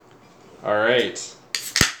All right.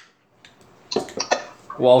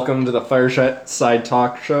 Welcome to the Fireside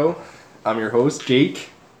Talk Show. I'm your host, Jake.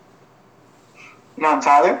 And I'm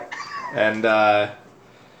Tyler. And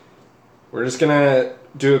we're just going to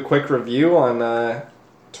do a quick review on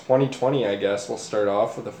 2020, I guess. We'll start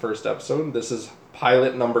off with the first episode. This is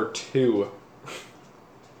pilot number 2.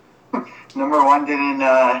 Number 1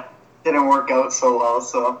 didn't work out so well,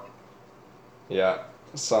 so... Yeah,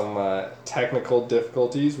 some technical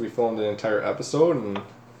difficulties. We filmed an entire episode and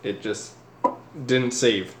it just didn't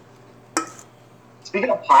save. Speaking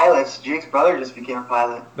of pilots, Jake's brother just became a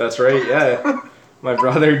pilot. That's right, yeah. My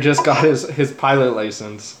brother just got his pilot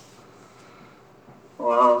license.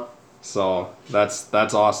 Wow. So, that's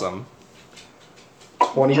awesome.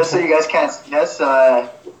 Just so you guys can't see us,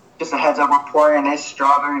 just a heads up, we're pouring a nice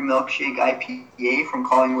strawberry milkshake IPA from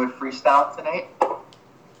Collingwood Freestyle tonight.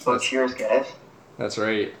 So cheers, guys. That's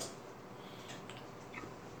right.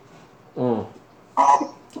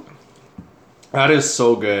 That is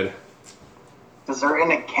so good. Dessert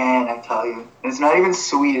in a can, I tell you. And it's not even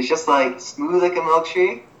sweet. It's just like smooth like a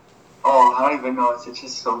milkshake. Oh, I don't even know. It's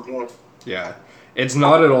just so good. Yeah. It's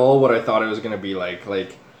not at all what I thought it was going to be like.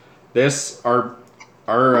 Like, this, our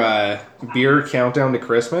beer countdown to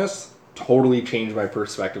Christmas totally changed my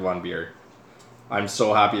perspective on beer. I'm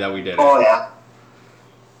so happy that we did it. Oh, yeah.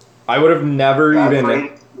 I would have never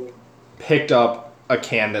even picked up a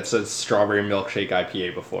can that says strawberry milkshake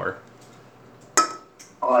IPA before.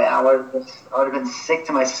 Oh yeah, I would have been sick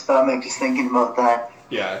to my stomach just thinking about that.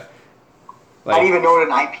 Yeah. I didn't even know what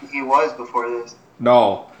an IPA was before this.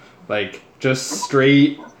 No. Like, just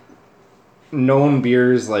straight known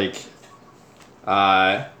beers, like,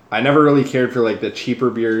 I never really cared for, like, the cheaper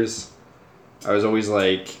beers. I was always,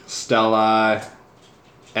 like, Stella,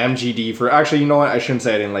 MGD for... Actually, you know what? I shouldn't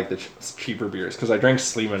say I didn't like the cheaper beers, because I drank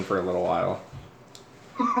Sleeman for a little while.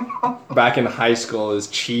 Back in high school, it was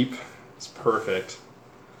cheap. It's perfect.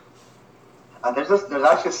 There's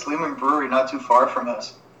actually a Sleeman brewery not too far from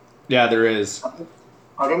us. Yeah, there is.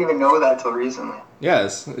 I didn't even know that till recently. Yeah,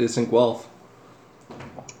 it's in Guelph.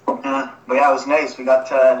 But yeah, it was nice. We got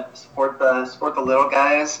to support the little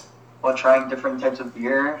guys while trying different types of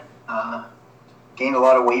beer. Gained a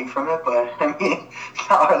lot of weight from it, but I mean,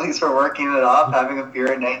 now at least we're working it off. Having a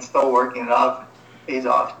beer at night, still working it off, pays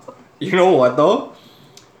off. You know what though?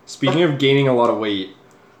 Speaking of gaining a lot of weight,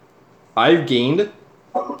 I've gained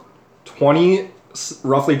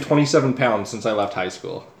roughly 27 pounds since I left high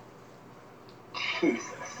school. Jesus.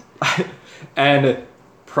 And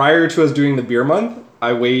prior to us doing the beer month,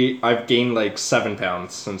 I've gained like 7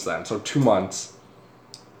 pounds since then. So 2 months.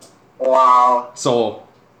 Wow. So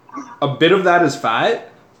a bit of that is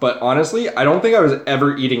fat, but honestly, I don't think I was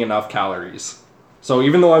ever eating enough calories. So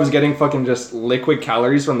even though I was getting fucking just liquid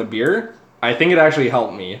calories from the beer, I think it actually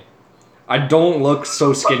helped me. I don't look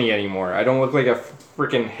so skinny anymore. I don't look like a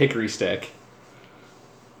freaking hickory stick.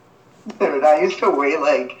 Dude, I used to weigh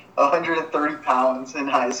like 130 pounds in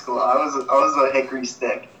high school. I was a hickory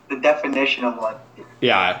stick. The definition of one.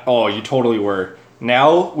 Yeah. Oh, you totally were.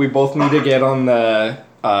 Now we both need to get on the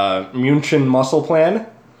München muscle plan.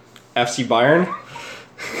 FC Bayern.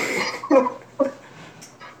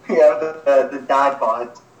 Yeah, the dad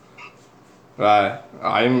bod.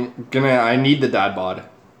 I need the dad bod.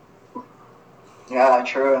 Yeah,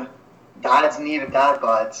 true. Dads need a dad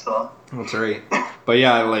bod, so. That's right. But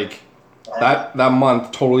yeah, like, that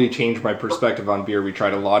month totally changed my perspective on beer. We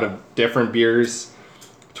tried a lot of different beers.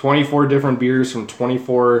 24 different beers from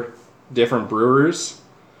 24 different brewers.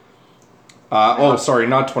 Sorry,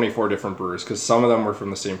 not 24 different brewers, because some of them were from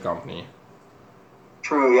the same company.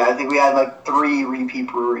 True, yeah. I think we had like 3 repeat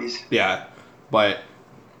breweries. Yeah, but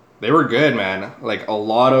they were good, man. Like, a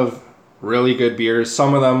lot of really good beers.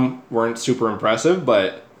 Some of them weren't super impressive,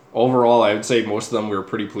 but overall, I would say most of them we were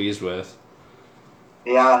pretty pleased with.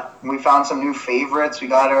 Yeah, we found some new favorites. We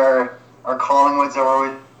got our Collingwoods that we're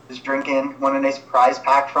always drinking. Won a nice prize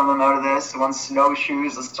pack from them out of this. Won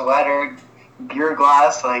snowshoes, a sweater, beer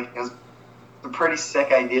glass. Like, it was a pretty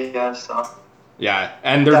sick idea, so. Yeah,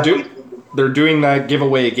 and they're doing that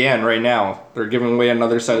giveaway again right now. They're giving away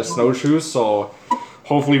another set of snowshoes, so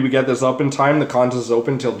hopefully we get this up in time. The contest is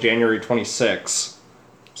open till January 26th.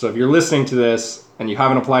 So if you're listening to this and you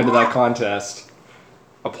haven't applied to that contest,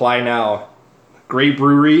 apply now. Great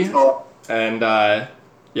brewery, and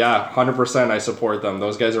yeah, 100% I support them.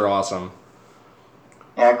 Those guys are awesome.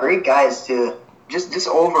 Yeah, great guys too. Just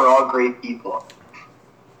overall great people.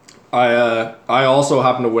 I also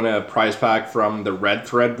happened to win a prize pack from the Red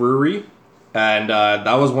Thread Brewery, and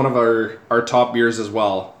that was one of our top beers as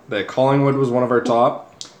well. The Collingwood was one of our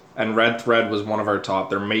top, and Red Thread was one of our top.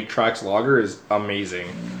 Their Matrix Lager is amazing.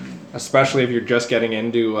 especially if you're just getting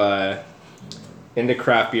into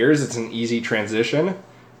craft beers. It's an easy transition,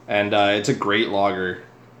 and it's a great lager.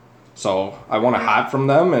 So I want a hat from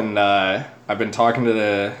them, and I've been talking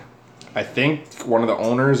to I think one of the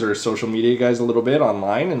owners or social media guys a little bit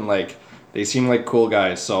online, and like they seem like cool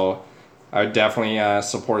guys. So I would definitely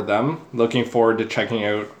support them. Looking forward to checking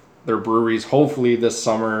out their breweries. Hopefully this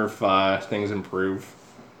summer if things improve.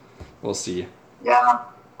 We'll see. Yeah,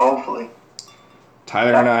 hopefully.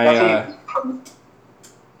 Tyler and I.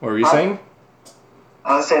 What were you saying?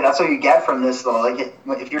 I was saying that's what you get from this though. Like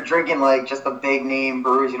if you're drinking like just the big name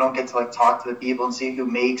brews, you don't get to like talk to the people and see who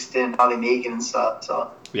makes it and how they make it and stuff. So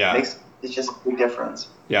yeah, it's just a big difference.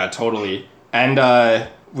 Yeah, totally. And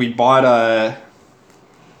we bought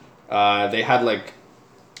they had like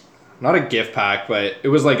not a gift pack, but it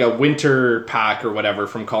was like a winter pack or whatever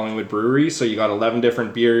from Collingwood Brewery. So you got 11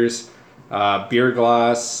 different beers, beer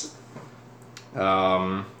glass,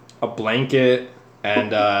 a blanket,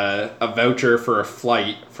 and a voucher for a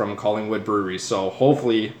flight from Collingwood Brewery. So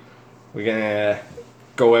hopefully we're gonna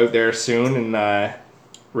go out there soon and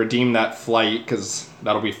redeem that flight, because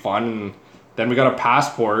that'll be fun. And then we got a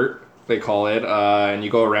passport, they call it, and you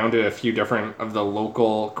go around to a few different of the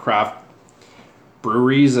local craft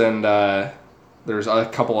breweries, and there's a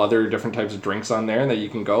couple other different types of drinks on there that you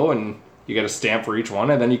can go, and you get a stamp for each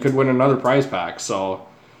one, and then you could win another prize pack. So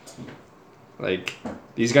like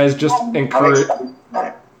these guys just encourage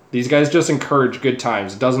good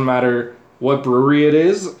times. It doesn't matter what brewery it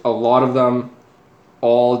is. A lot of them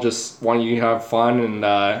all just want you to have fun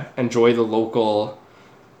and enjoy the local,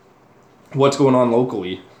 what's going on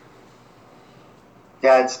locally.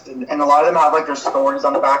 Yeah, and a lot of them have like their stories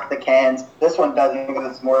on the back of the cans. This one doesn't,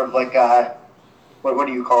 because it's more of like what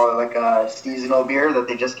do you call it, like a seasonal beer that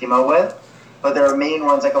they just came out with. But their main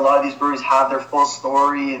ones, like a lot of these breweries have their full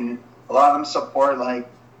story, and a lot of them support like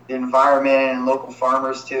the environment and local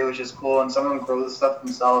farmers too, which is cool. And some of them grow the stuff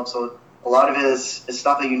themselves, so a lot of it is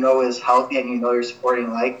stuff that you know is healthy, and you know you're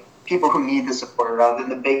supporting like people who need the support, rather than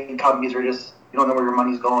the big companies where just you don't know where your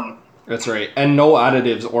money's going. That's right. And no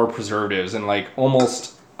additives or preservatives. And like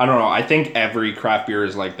almost, I don't know, I think every craft beer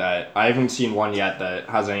is like that. I haven't seen one yet that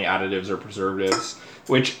has any additives or preservatives,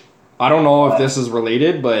 which I don't know if this is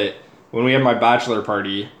related, but when we had my bachelor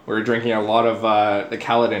party, we were drinking a lot of the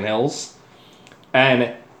Caledon Hills,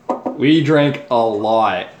 and we drank a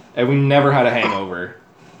lot, and we never had a hangover.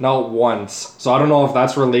 Not once. So I don't know if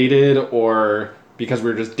that's related, or because we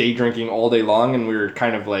were just day drinking all day long and we were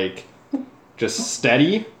kind of like just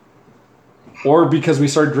steady, or because we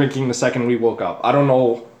started drinking the second we woke up. I don't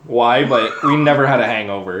know why, but we never had a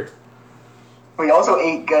hangover. We also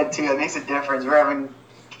ate good too. It makes a difference. We're having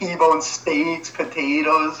T-bone steaks,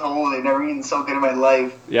 potatoes. Holy, I've never eaten so good in my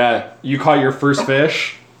life. Yeah, you caught your first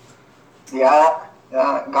fish? Yeah,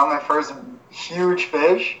 got my first huge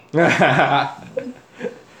fish.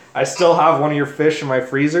 I still have one of your fish in my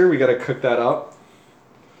freezer. We gotta cook that up.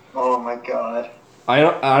 Oh my god. I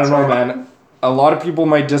don't know, man. A lot of people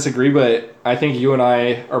might disagree, but I think you and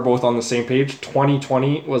I are both on the same page.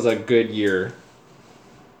 2020 was a good year.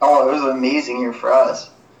 Oh, it was an amazing year for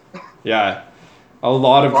us. Yeah. A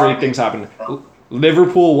lot of great things happened.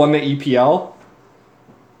 Liverpool won the EPL.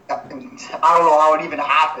 I don't know how it even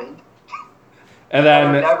happened. And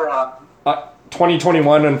then never happened.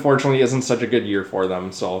 2021, unfortunately, isn't such a good year for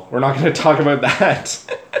them, so we're not going to talk about that.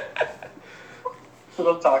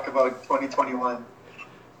 We'll talk about 2021.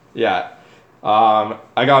 Yeah.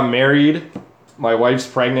 I got married. My wife's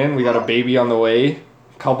pregnant. We got a baby on the way.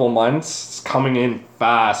 Couple months. It's coming in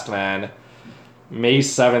fast, man. May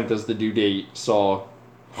 7th is the due date, so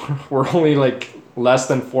we're only like less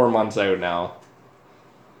than 4 months out now.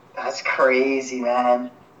 That's crazy,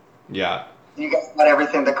 man. Yeah. You guys got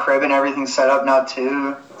everything, the crib and everything set up now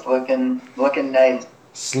too. It's looking nice.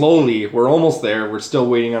 Slowly. We're almost there. We're still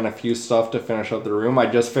waiting on a few stuff to finish up the room. I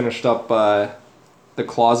just finished up the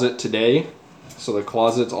closet today, so the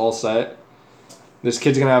closet's all set. This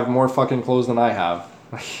kid's gonna have more fucking clothes than I have.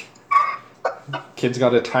 Kid's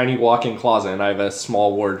got a tiny walk-in closet, and I have a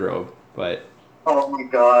small wardrobe. But oh my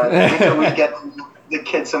god, wait till we get the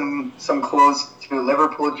kids some clothes too.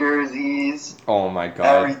 Liverpool jerseys. Oh my god,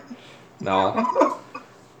 everything. No.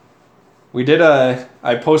 We did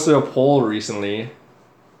I posted a poll recently,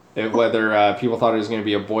 whether people thought it was gonna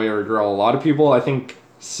be a boy or a girl. A lot of people, I think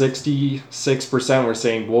 66% were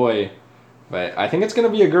saying boy, but I think it's gonna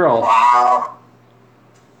be a girl. Wow.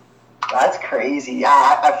 That's crazy.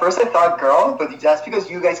 Yeah, at first I thought girl, but that's because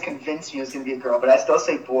you guys convinced me it was going to be a girl, but I still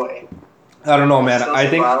say boy. I don't know, man. I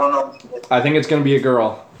think it's going to be a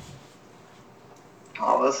girl.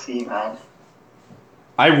 Oh, we'll see, man.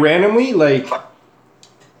 I randomly, like,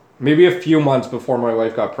 maybe a few months before my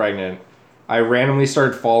wife got pregnant, I randomly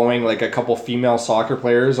started following like a couple female soccer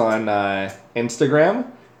players on Instagram,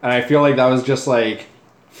 and I feel like that was just like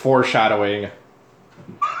foreshadowing.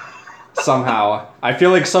 Somehow, I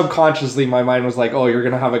feel like subconsciously my mind was like, "Oh, you're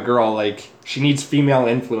gonna have a girl. Like she needs female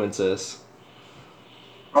influences."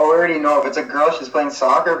 Oh, we already know if it's a girl, she's playing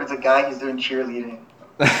soccer. If it's a guy, he's doing cheerleading.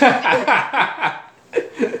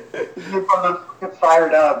 You're gonna get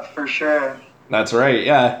fired up for sure. That's right.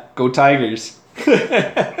 Yeah, go Tigers.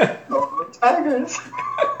 Go Tigers.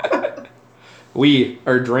 We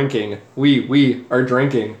are drinking. We are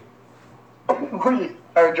drinking. We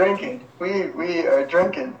are drinking. We are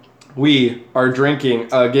drinking. We are drinking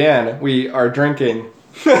again. We are drinking.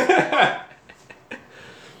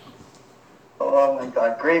 Oh my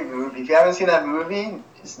god, great movie. If you haven't seen that movie,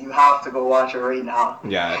 you have to go watch it right now.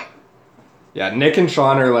 Yeah. Yeah, Nick and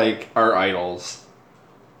Sean are like our idols.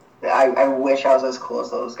 Yeah, I wish I was as cool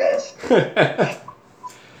as those guys.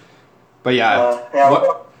 But yeah,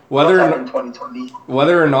 whether in 2020.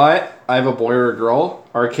 Whether or not I have a boy or a girl,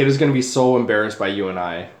 our kid is going to be so embarrassed by you and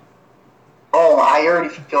I. Oh, I already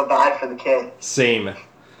feel bad for the kid. Same.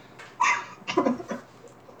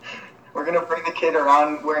 We're going to bring the kid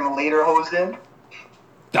around wearing a lederhosen.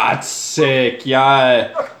 That's sick.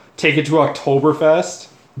 Yeah. Take it to Oktoberfest.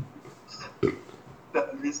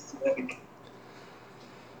 That'd be sick.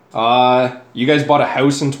 You guys bought a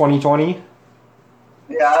house in 2020?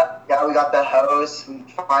 Yeah, we got the house. We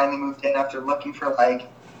finally moved in after looking for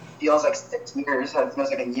feels like 6 years. It feels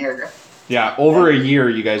like a year. Yeah, over a year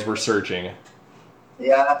you guys were searching.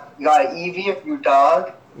 Yeah, we got an Evie, a new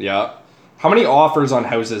dog. Yeah. How many offers on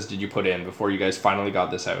houses did you put in before you guys finally got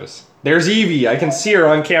this house? There's Evie. I can see her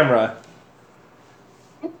on camera.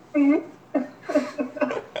 I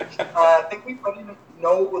think we put in,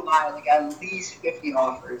 no lie, at least 50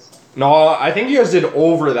 offers. No, I think you guys did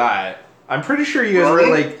over that. I'm pretty sure you guys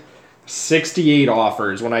were at 68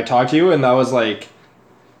 offers when I talked to you, and that was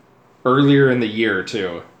earlier in the year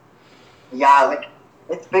too. Yeah,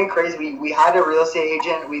 it's been crazy. We had a real estate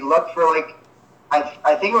agent. We looked for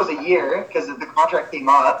I think it was a year because the contract came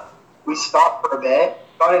up. We stopped for a bit,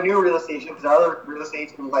 got a new real estate agent because our other real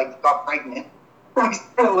estate agent got pregnant. We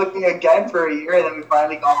started looking again for a year, and then we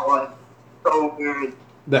finally got one. So weird.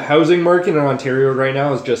 The housing market in Ontario right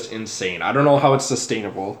now is just insane. I don't know how it's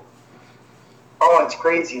sustainable. Oh, it's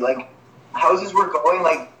crazy. Houses were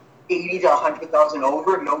going 80 to 100,000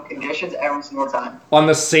 over, no conditions every single time. On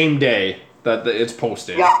the same day that it's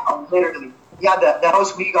posted. Yeah, literally. Yeah, the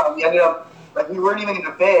house we got, we ended up, we weren't even in the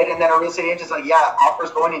bid, and then our real estate agent's offers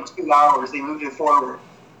going in 2 hours. They moved it forward.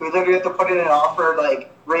 We literally have to put in an offer,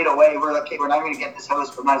 right away. We're like, okay, we're not going to get this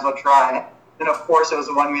house, but might as well try. Then, of course, it was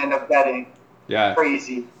the one we ended up getting. Yeah.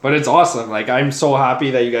 Crazy. But it's awesome. I'm so happy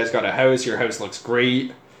that you guys got a house. Your house looks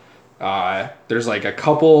great. There's a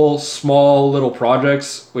couple small little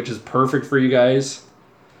projects, which is perfect for you guys.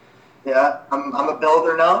 Yeah, I'm a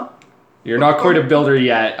builder now. You're not quite a builder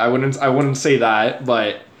yet. I wouldn't say that,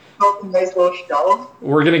 but built a nice little shelf.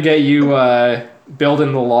 We're gonna get you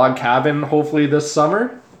building the log cabin hopefully this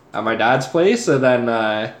summer at my dad's place, and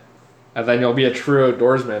then you'll be a true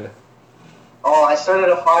outdoorsman. Oh, I started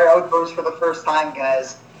a fire outdoors for the first time,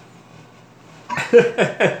 guys.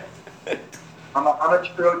 I'm a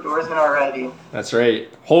true outdoorsman already. That's right.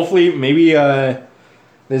 Hopefully, maybe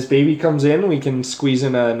this baby comes in, we can squeeze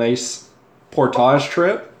in a nice portage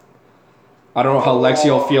trip. I don't know how Lexi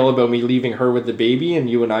will feel about me leaving her with the baby and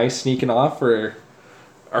you and I sneaking off for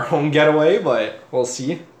our home getaway, but we'll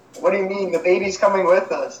see. What do you mean? The baby's coming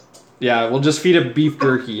with us. Yeah, we'll just feed it beef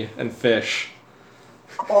jerky and fish.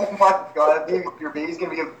 Oh my god, your baby's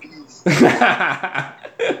gonna be a beast.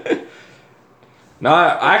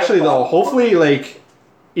 Nah, actually though, hopefully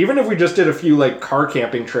even if we just did a few car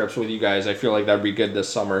camping trips with you guys, I feel like that'd be good this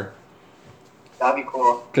summer. That'd be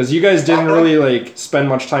cool. Because you guys didn't really spend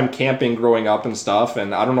much time camping growing up and stuff,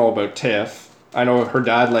 and I don't know about Tiff. I know her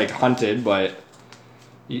dad hunted, but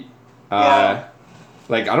I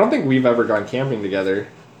don't think we've ever gone camping together.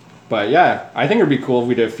 But yeah, I think it'd be cool if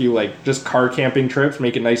we did a few just car camping trips,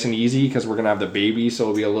 make it nice and easy because we're gonna have the baby, so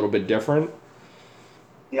it'll be a little bit different.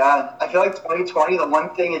 Yeah, I feel 2020, the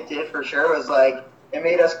one thing it did for sure was it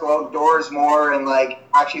made us go outdoors more and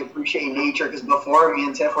actually appreciate nature. Because before, me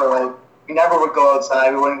and Tiff were we never would go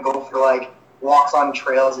outside. We wouldn't go for walks on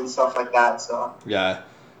trails and stuff like that. So yeah,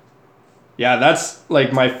 that's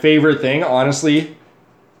my favorite thing. Honestly,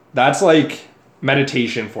 that's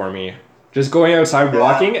meditation for me. Just going outside,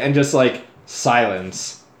 walking, and just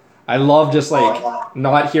silence. I love just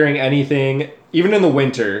not hearing anything. Even in the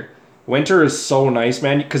winter. Winter is so nice,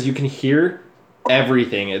 man, because you can hear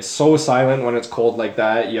everything. It's so silent when it's cold like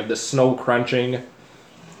that. You have the snow crunching.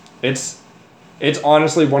 It's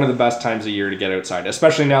honestly one of the best times of year to get outside,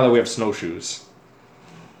 especially now that we have snowshoes.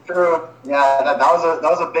 True. Yeah, that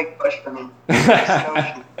was a big push for me.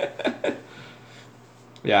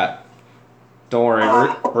 Yeah. Don't worry,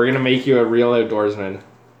 we're gonna make you a real outdoorsman.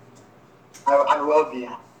 I will be.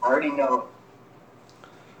 I already know.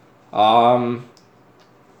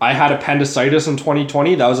 I had appendicitis in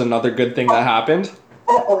 2020. That was another good thing that happened.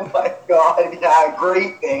 Oh my god, yeah,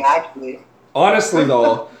 great thing, actually. Honestly,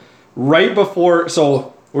 though, right before,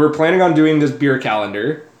 so we were planning on doing this beer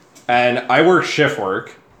calendar, and I work shift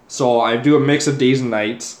work, so I do a mix of days and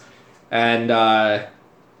nights, and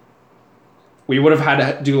we would have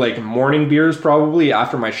had to do like morning beers probably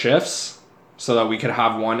after my shifts, so that we could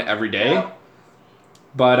have one every day. Yeah.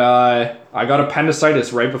 But I got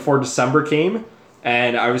appendicitis right before December came,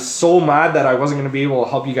 and I was so mad that I wasn't going to be able to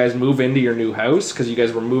help you guys move into your new house because you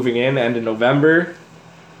guys were moving in end of November.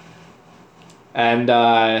 And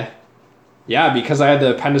yeah, because I had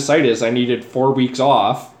the appendicitis, I needed 4 weeks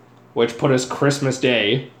off, which put us Christmas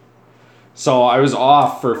Day. So I was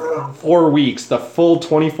off for 4 weeks, the full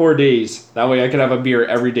 24 days. That way I could have a beer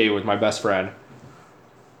every day with my best friend.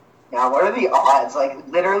 Yeah, what are the odds? Like,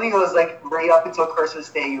 literally, it was like right up until Christmas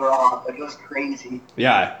Day you were off. Like, it was crazy.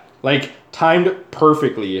 Yeah, like timed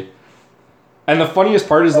perfectly. And the funniest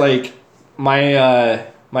part is like my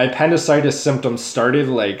appendicitis symptoms started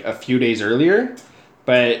like a few days earlier,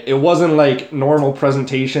 but it wasn't like normal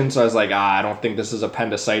presentation. So I was like, I don't think this is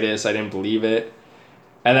appendicitis. I didn't believe it.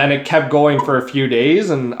 And then it kept going for a few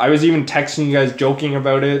days, and I was even texting you guys joking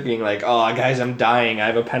about it, being like, oh, guys, I'm dying. I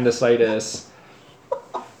have appendicitis.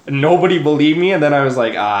 Nobody believed me, and then I was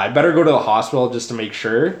like, I better go to the hospital just to make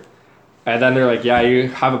sure. And then they're like, yeah, you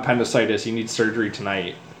have appendicitis. You need surgery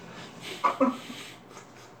tonight.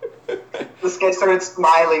 This guy started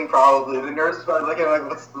smiling, probably. The nurse started looking like,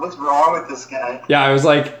 what's wrong with this guy? Yeah, I was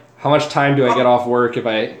like, how much time do I get off work if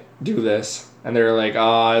I do this? And they were like,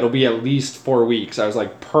 it'll be at least 4 weeks. I was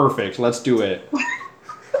like, perfect, let's do it.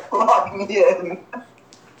 Lock me in.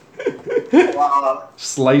 Wow.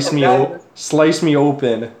 Slice me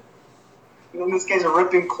open. And this guy's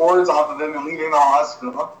ripping cords off of him and leaving the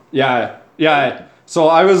hospital. Yeah. So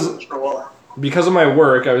I was, because of my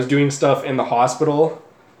work, I was doing stuff in the hospital,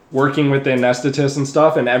 working with the anesthetist and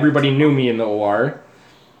stuff, and everybody knew me in the OR.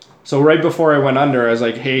 So right before I went under, I was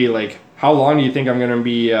like, hey, like, how long do you think I'm going to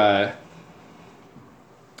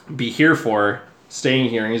be here for, staying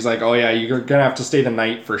here? And he's like, oh yeah, you're going to have to stay the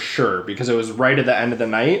night for sure, because it was right at the end of the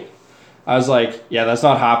night. I was like, yeah, that's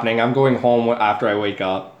not happening. I'm going home after I wake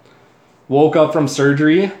up. Woke up from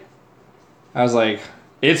surgery. I was like,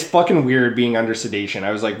 it's fucking weird being under sedation.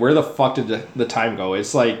 I was like, where the fuck did the time go?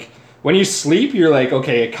 It's like, when you sleep, you're like,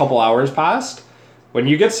 okay, a couple hours passed. When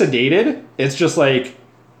you get sedated, it's just like,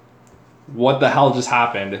 what the hell just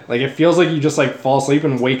happened? Like, it feels like you just like fall asleep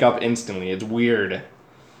and wake up instantly. It's weird.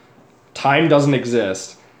 Time doesn't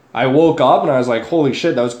exist. I woke up and I was like, holy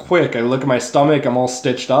shit, that was quick. I look at my stomach, I'm all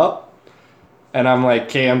stitched up. And I'm like,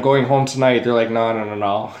 okay, I'm going home tonight. They're like,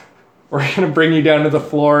 no. We're going to bring you down to the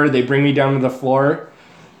floor. They bring me down to the floor.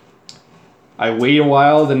 I wait a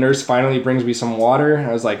while. The nurse finally brings me some water.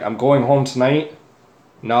 I was like, I'm going home tonight.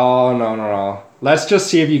 No. Let's just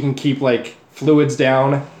see if you can keep like fluids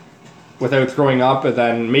down without throwing up, and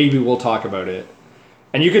then maybe we'll talk about it.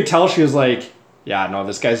 And you could tell she was like, yeah, no,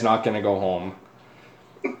 this guy's not going to go home.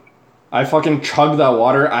 I fucking chugged that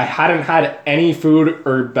water. I hadn't had any food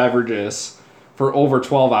or beverages for over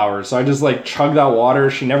 12 hours. So I just like chugged that water.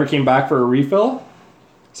 She never came back for a refill.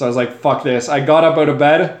 So I was like, fuck this. I got up out of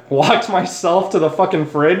bed, walked myself to the fucking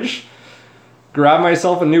fridge, grabbed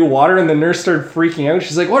myself a new water, and the nurse started freaking out.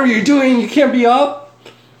 She's like, what are you doing? You can't be up.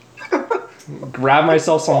 Grabbed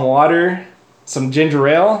myself some water, some ginger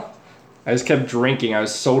ale. I just kept drinking. I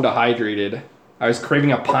was so dehydrated. I was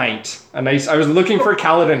craving a pint. I was looking for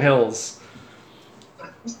Caledon Hills.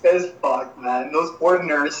 This guy's fucked, man. Those poor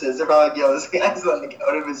nurses, they're probably like, yo, this guy's like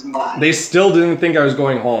out of his mind. They still didn't think I was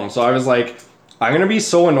going home. So I was like, I'm going to be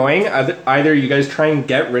so annoying. Either you guys try and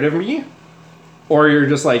get rid of me, or you're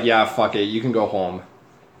just like, yeah, fuck it. You can go home.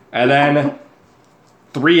 And then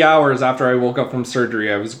 3 hours after I woke up from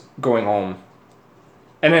surgery, I was going home.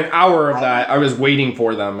 And an hour of that, I was waiting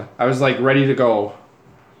for them. I was like ready to go.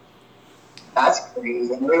 That's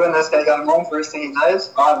crazy. Maybe when this guy got home, first thing he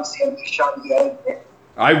does, obviously, I'm just shot you out there.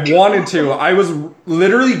 I wanted to. I was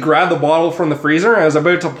literally grabbed the bottle from the freezer and I was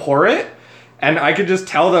about to pour it, and I could just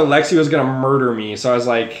tell that Lexi was gonna murder me. So I was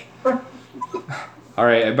like, all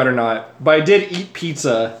right, I better not. But I did eat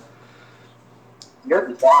pizza.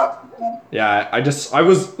 You're fucked. Yeah, I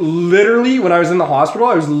was literally, when I was in the hospital,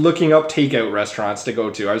 I was looking up takeout restaurants to go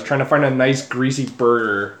to. I was trying to find a nice greasy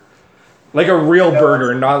burger. Like a real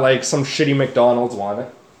burger, not like some shitty McDonald's one.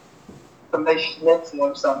 Some nice schnitzel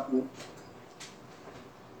or something.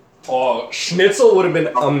 Oh, schnitzel would have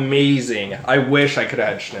been amazing. I wish I could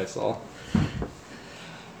have had schnitzel.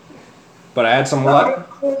 But I had some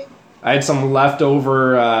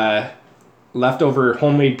leftover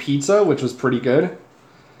homemade pizza, which was pretty good.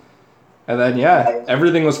 And then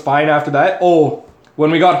everything was fine after that. Oh,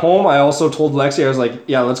 when we got home, I also told Lexi, I was like,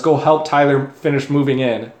 yeah, let's go help Tyler finish moving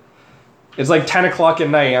in. It's like 10 o'clock at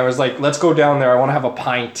night. I was like, let's go down there. I want to have a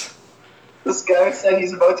pint. This guy said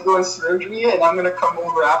he's about to go in surgery, and I'm going to come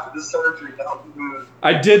over after the surgery to help him move.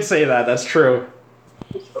 I did say that. That's true.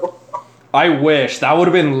 I wish. That would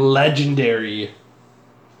have been legendary.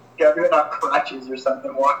 Yeah, we're on crutches or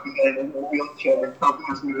something, walking in a wheelchair, helping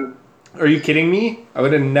us move. Are you kidding me? I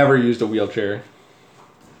would have never used a wheelchair.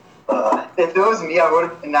 If it was me,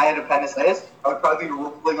 and I had appendicitis, I would probably be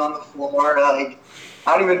rolling on the floor. Like,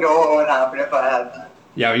 I don't even know what would happen if I had that.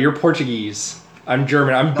 Yeah, you're Portuguese. I'm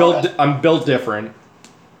German. I'm built different.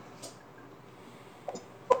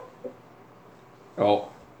 Oh.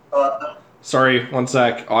 Sorry, one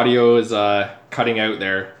sec. Audio is cutting out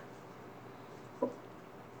there.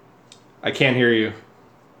 I can't hear you.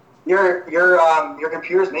 Your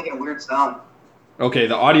computer's making a weird sound. Okay,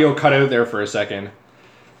 the audio cut out there for a second.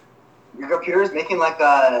 Your computer's making like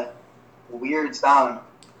a weird sound.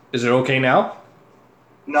 Is it okay now?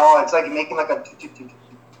 No, it's like making like a.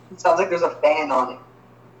 It sounds like there's a fan on it.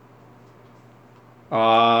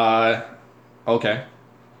 Okay.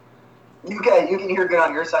 You can hear good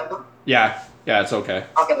on your side though? Yeah, it's okay.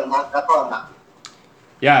 Okay, then that's all I'm not.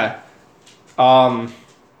 Yeah.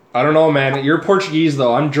 I don't know, man. You're Portuguese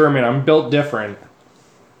though. I'm German. I'm built different.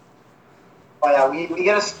 Oh yeah, we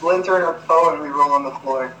get a splinter in our toe and we roll on the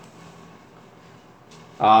floor.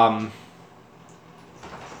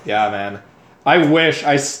 Yeah, man. I wish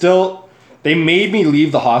they made me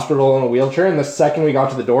leave the hospital in a wheelchair, and the second we got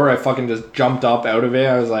to the door, I fucking just jumped up out of it.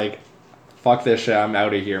 I was like, fuck this shit, I'm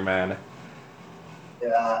out of here, man.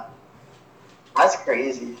 Yeah. That's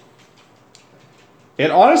crazy. It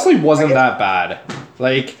honestly wasn't that bad.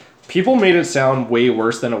 Like, people made it sound way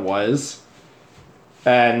worse than it was.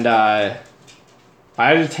 And, I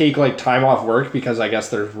had to take, like, time off work because I guess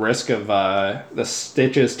there's risk of, the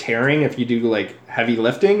stitches tearing if you do, like, heavy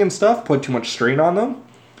lifting and stuff, put too much strain on them.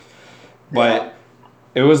 But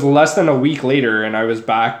it was less than a week later, and I was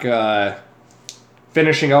back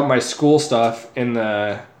finishing up my school stuff in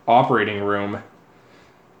the operating room,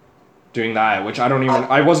 doing that, which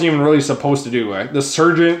I wasn't even really supposed to do. The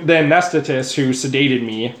surgeon, the anesthetist who sedated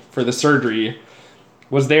me for the surgery,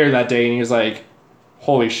 was there that day, and he was like,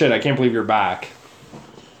 "Holy shit, I can't believe you're back."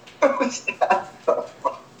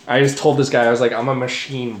 I just told this guy, I was like, "I'm a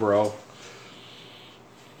machine, bro."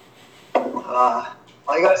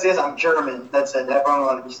 All you gotta say is I'm German. That's it. Everyone will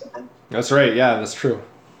understand. That's right. Yeah, that's true.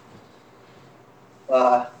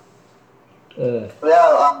 I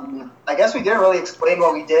guess we didn't really explain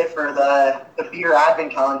what we did for the beer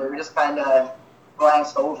advent calendar. We just kind of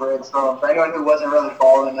glanced over it. So for anyone who wasn't really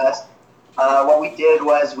following us, what we did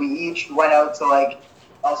was we each went out to like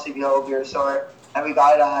LCBO beer store and we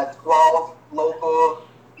got 12 local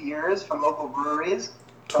beers from local breweries.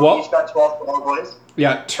 So 12? we each got 12 tall boys.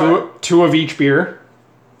 Yeah, two of each beer.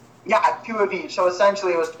 Yeah, 2 of each. So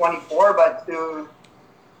essentially it was 24, but 2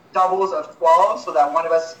 doubles of 12, so that one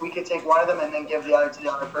of us, we could take one of them and then give the other to the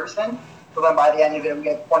other person. So then by the end of it, we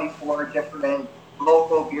had 24 different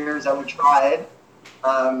local beers that we tried.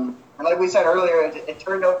 And like we said earlier, it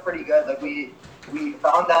turned out pretty good. Like we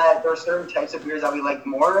found that there are certain types of beers that we liked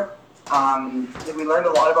more. We learned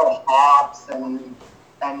a lot about hops and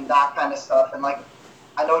that kind of stuff. And like,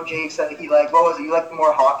 I know Jake said that he liked, what was it? You like the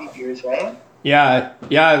more hoppy beers, right? Yeah,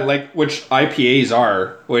 like which IPAs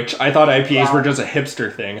are, which I thought IPAs were just a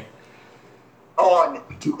hipster thing. Oh,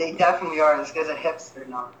 they definitely are. This guy's a hipster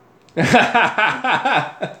now.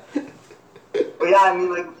 But yeah, I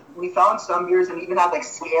mean, like, we found some beers and even had like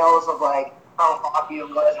scales of like how hoppy it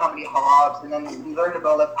was, how many hops, and then we learned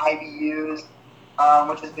about like IBUs,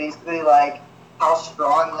 which is basically like how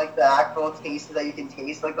strong like the actual taste is that you can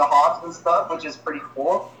taste like the hops and stuff, which is pretty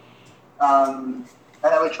cool.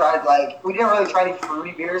 And then we tried, like, we didn't really try any fruity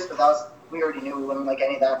beers because we already knew we wouldn't like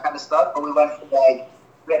any of that kind of stuff. But we went for, like,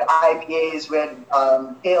 we had IPAs, we had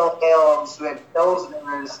pale ales, we had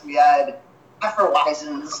pilsners, we had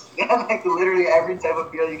Hefeweizens. We had, like, literally every type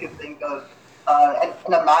of beer you could think of. And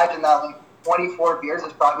imagine that, like, 24 beers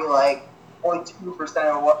is probably, like, only 2%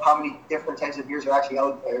 of how many different types of beers are actually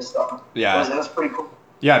out there. So yeah. it was pretty cool.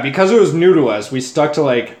 Yeah, because it was new to us, we stuck to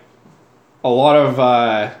like a lot of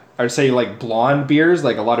I'd say like blonde beers,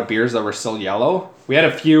 like a lot of beers that were still yellow. We had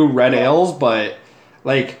a few red ales, but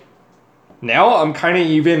like now I'm kind of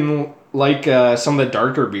even like some of the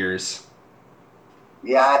darker beers.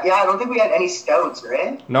 Yeah, yeah. I don't think we had any stouts,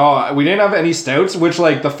 right? No, we didn't have any stouts, which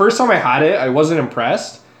like the first time I had it, I wasn't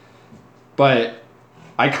impressed, but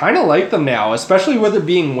I kind of like them now, especially with it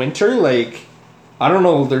being winter. Like I don't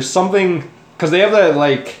know, there's something because they have that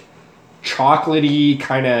like chocolatey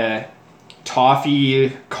kind of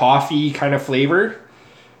toffee coffee kind of flavor.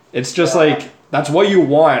 It's just like that's what you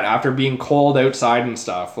want after being cold outside and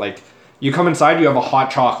stuff. Like you come inside, you have a hot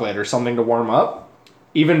chocolate or something to warm up.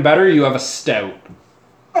 Even better, you have a stout.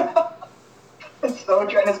 It's so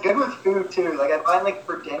true, and it's good with food too. Like I find like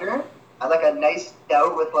for dinner, I like a nice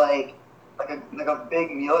stout with like a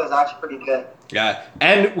big meal is actually pretty good. Yeah,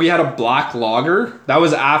 and we had a black lager. That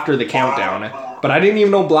was after the countdown, Yeah. but I didn't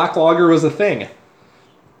even know black lager was a thing.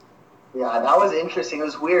 Yeah, that was interesting. It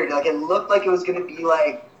was weird. Like it looked like it was gonna be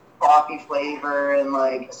like coffee flavor and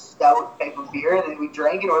like a stout type of beer, and then we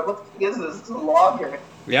drank it. And we're like, what is this? This is a lager.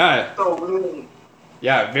 Yeah, So weird.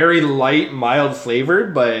 yeah, very light, mild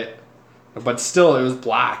flavored, but still it was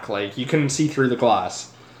black. Like you couldn't see through the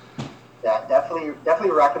glass. Yeah,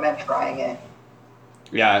 definitely recommend trying it.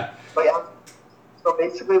 Yeah, But yeah, so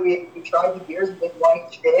basically we tried the beers and did one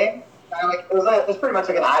each day. Kind of like it was pretty much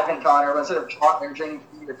like an advent calendar, but instead of chocolate, drinking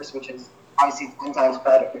beers, which is obviously 10 times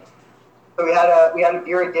better. So we had a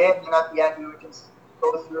beer a day, and then at the end we would just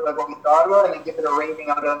go through like what we thought about, and then give it a rating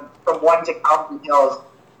out of from 1 to Calvin Hills.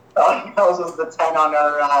 Calvin Hills was the 10 on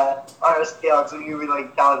our scale, so we knew we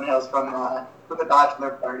like Calvin Hills from the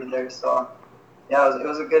bachelor party there. So yeah, it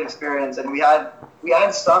was a good experience, and we had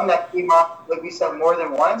some that came up like we said more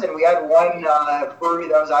than once, and we had one brewery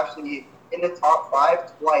that was actually in the top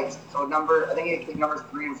 5 twice. So I think it came numbers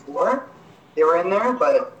 3 and 4. They were in there,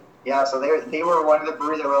 but yeah, so they were one of the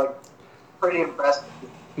breweries that were like pretty impressive.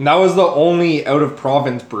 and that was the only out of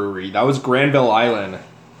province brewery. That was Granville Island.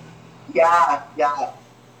 Yeah, yeah.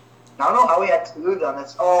 I don't know how we had 2 of them.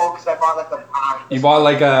 It's because I bought like a pack. You bought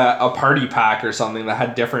like a party pack or something that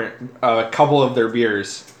had different a couple of their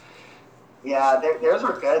beers. Yeah, theirs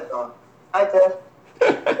were good though. I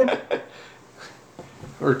did.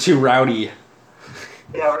 Or too rowdy.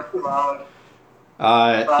 Yeah, we're too loud.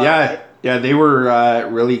 Yeah, they were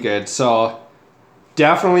really good. So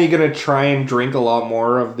definitely gonna try and drink a lot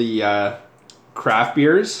more of the craft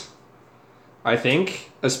beers. I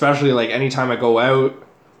think, especially like anytime I go out,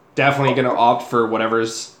 definitely gonna opt for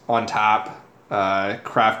whatever's on tap.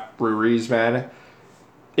 Craft breweries, man.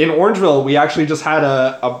 In Orangeville, we actually just had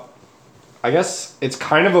a I guess it's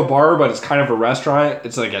kind of a bar, but it's kind of a restaurant.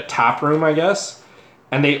 It's like a tap room, I guess,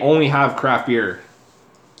 and they only have craft beer.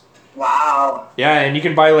 Wow. Yeah, and you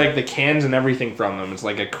can buy like the cans and everything from them. It's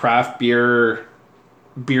like a craft beer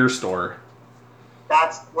store.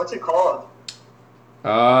 What's it called?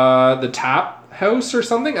 The Tap House or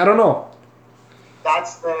something? I don't know.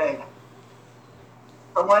 That's the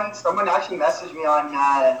someone actually messaged me on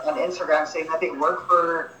Instagram saying that they work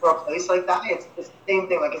for a place like that. It's the same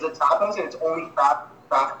thing. Like it's a tap house and it's only craft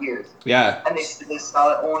beers. Yeah. And they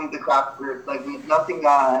sell it only the craft beer. Like nothing.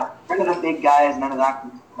 None of the big guys. None of that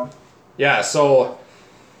kind of stuff. Yeah, so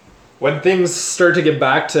when things start to get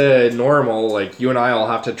back to normal, like you and I will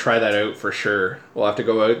have to try that out for sure. We'll have to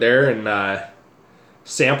go out there and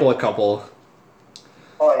sample a couple.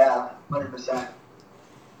 Oh yeah, 100%.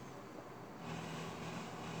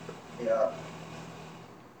 Yeah.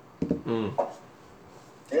 Mm.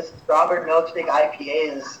 This strawberry milkshake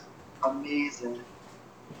IPA is amazing.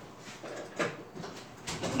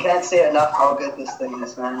 Can't say enough how good this thing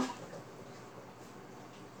is, man.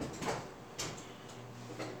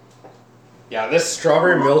 Yeah, this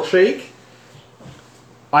strawberry milkshake,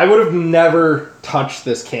 I would have never touched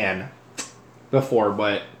this can before,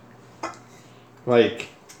 but like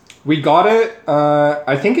we got it.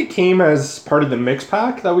 I think it came as part of the mix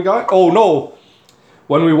pack that we got. Oh no,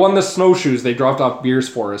 when we won the snowshoes, they dropped off beers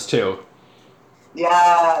for us too.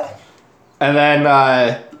 Yeah. And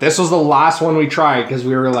then this was the last one we tried because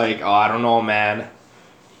we were like, oh, I don't know, man.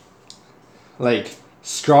 Like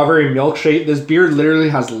strawberry milkshake. This beer literally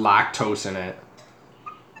has lactose in it.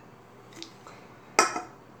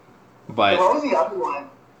 But What was the other one?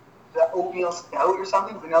 The oatmeal stout or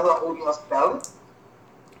something? Vanilla oatmeal stout?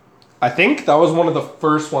 I think that was one of the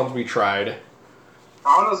first ones we tried.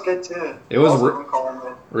 That one was good too. It was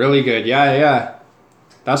Also really good. Yeah, yeah.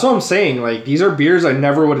 That's what I'm saying. Like these are beers I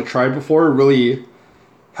never would have tried before. It really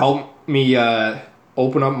helped me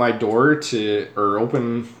open up my door to, or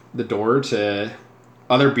open the door to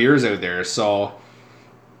other beers out there. So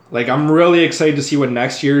Like, I'm really excited to see what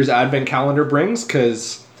next year's advent calendar brings,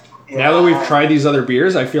 because now that we've tried these other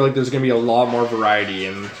beers, I feel like there's going to be a lot more variety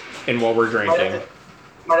in what we're drinking.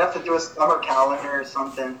 Might have to do a summer calendar or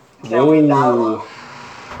something. Can't wait that long.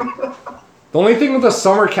 The only thing with the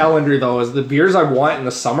summer calendar, though, is the beers I want in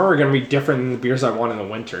the summer are going to be different than the beers I want in the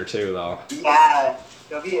winter, too, though. Yeah,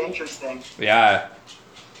 it'll be interesting. Yeah.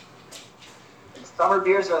 Summer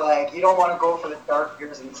beers are like, you don't want to go for the dark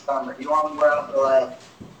beers in the summer. You want to go out for like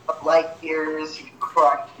light beers. You can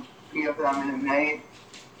crush 3 of them in a night.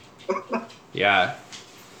 Yeah.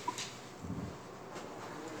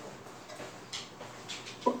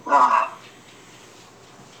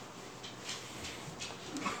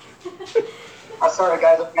 I'm sorry,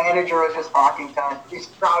 guys. The manager was just talking to us. He's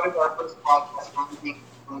proud of our first podcast on being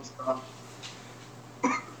and stuff.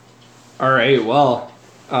 All right. Well,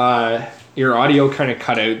 your audio kind of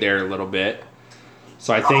cut out there a little bit,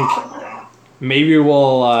 so I think maybe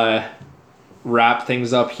we'll wrap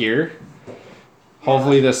things up here.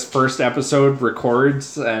 Hopefully, this first episode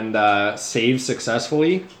records and saves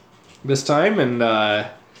successfully this time, and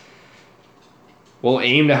we'll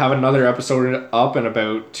aim to have another episode up in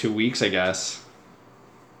about 2 weeks, I guess.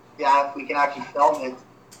 Yeah, if we can actually film it,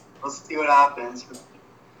 we'll see what happens with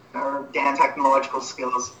our damn technological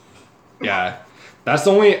skills. Yeah, that's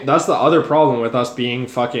the other problem with us being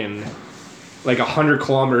fucking like 100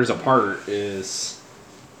 kilometers apart is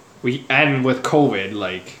and with COVID,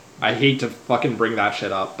 like, I hate to fucking bring that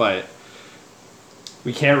shit up, but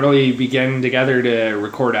we can't really be getting together to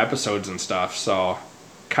record episodes and stuff, so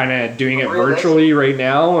kind of doing it virtually right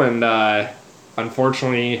now, and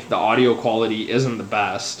unfortunately the audio quality isn't the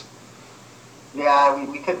best. Yeah,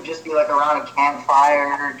 we could just be like around a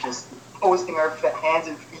campfire, just posting our hands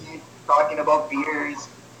and feet, talking about beers.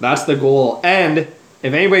 That's the goal. And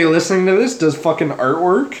if anybody listening to this does fucking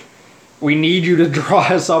artwork, we need you to draw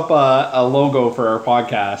us up a logo for our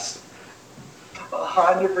podcast.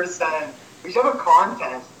 100%. We should have a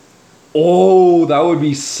contest. Oh, that would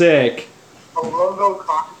be sick. A logo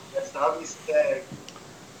contest, that would be sick.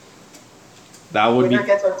 That would Winner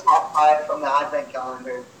gets our top 5 from the advent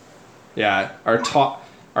calendar. Yeah, our top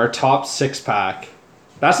 6-pack.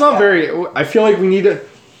 That's not very. I feel like we need a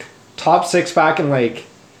top 6-pack and like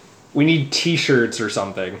we need T-shirts or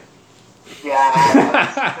something.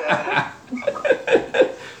 Yeah.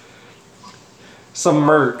 Some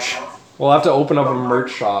merch. We'll have to open up a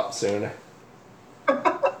merch shop soon.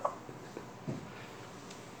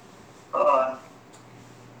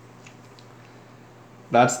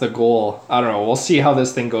 That's the goal. I don't know. We'll see how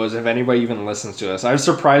this thing goes, if anybody even listens to us. I'm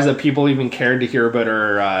surprised that people even cared to hear about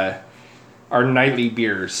our nightly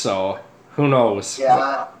beers, so who knows?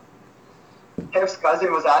 Yeah. Kev's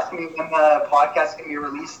cousin was asking me when the podcast can be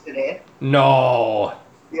released today. No.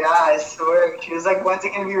 Yeah, I swear. She was like, when's it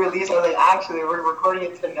going to be released? I was like, actually, we're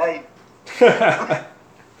recording it tonight.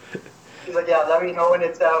 She's like, yeah, let me know when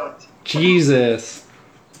it's out. Jesus.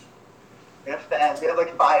 We have fans. We have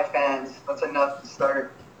like 5 fans. That's enough to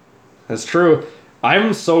start. That's true.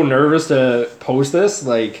 I'm so nervous to post this.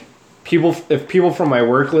 Like, if people from my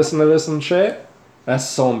work listen to this and shit, that's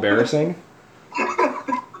so embarrassing.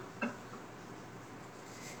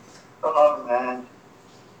 Oh, man.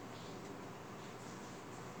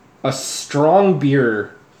 A strong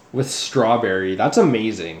beer with strawberry. That's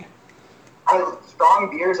amazing. Strong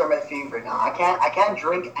beers are my favorite now. I can't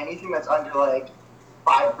drink anything that's under like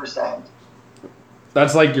 5%.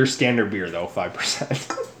 That's like your standard beer though,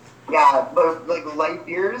 5%. Yeah, but like light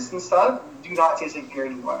beers and stuff do not taste like beer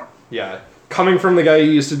anymore. Yeah. Coming from the guy who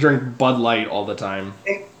used to drink Bud Light all the time.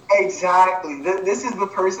 Exactly. This is the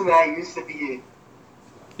person that I used to be.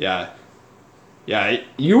 Yeah. Yeah,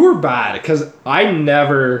 you were bad, because I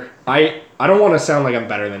don't want to sound like I'm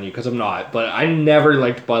better than you, because I'm not, but I never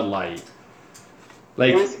liked Bud Light.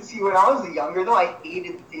 Like, see, when I was younger, though, I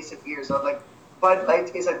hated the taste of beer, so like, Bud Light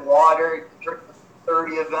tastes like water, drink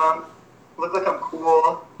 30 of them, look like I'm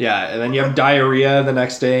cool. Yeah, and then you have diarrhea the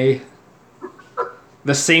next day.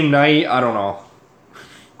 The same night, I don't know.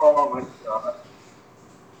 Oh my god.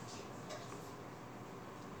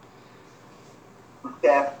 Okay.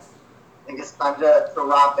 I think it's time to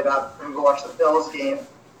wrap it up and go watch the Bills game.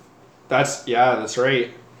 That's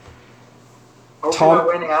right. Hopefully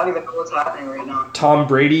we're winning. I don't even know what's happening right now. Tom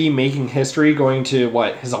Brady making history, going to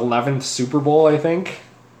his 11th Super Bowl, I think.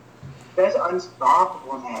 That's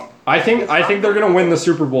unstoppable, man. I think they're gonna win the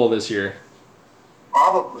Super Bowl this year.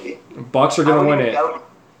 Probably. Bucks are gonna win it.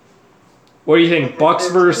 What do you think? Bucks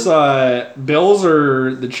versus Bills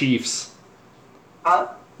or the Chiefs? Huh?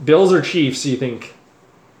 Bills or Chiefs? You think?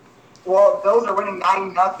 Well, Bills are winning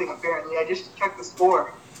 9-0 apparently. I just checked the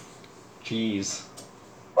score. Jeez.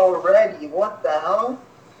 already. What the hell?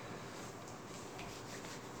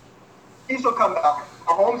 He's will come back.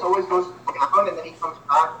 Mahomes always goes down and then he comes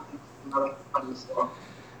back and he's another funny stuff.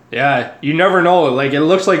 Yeah, you never know. Like, it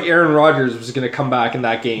looks like Aaron Rodgers was going to come back in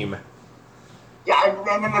that game. Yeah,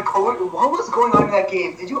 and then the coach, what was going on in that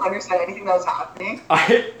game? Did you understand anything that was happening?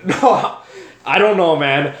 I don't know,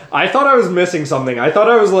 man. I thought I was missing something. I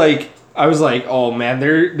was like, oh man,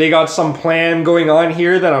 they got some plan going on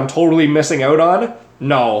here that I'm totally missing out on.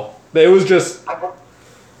 No, it was just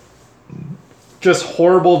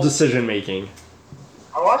horrible decision making.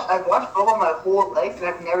 I've watched football my whole life, and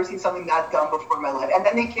I've never seen something that dumb before in my life. And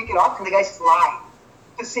then they kick it off, and the guy slides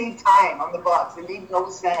to save time on the Bucs. It made no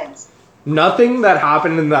sense. Nothing that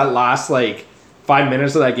happened in that last 5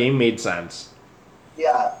 minutes of that game made sense.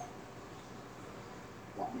 Yeah.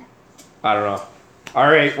 I don't know. All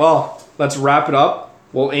right, well, let's wrap it up.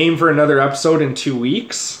 We'll aim for another episode in 2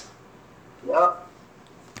 weeks. Yep.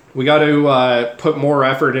 We got to put more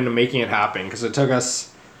effort into making it happen because it took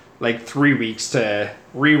us 3 weeks to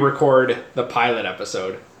re-record the pilot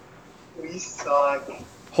episode. We suck.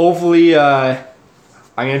 Hopefully, I'm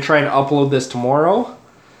going to try and upload this tomorrow.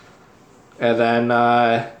 And then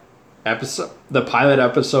the pilot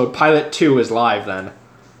episode, pilot 2 is live then.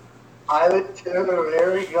 Pilot 2,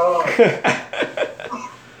 there we go.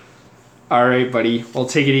 All right, buddy. We'll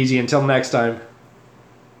take it easy until next time.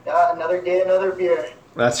 Yeah, another day, another beer.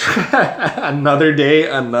 That's right. Another day,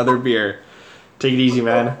 another beer. Take it easy,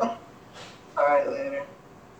 man.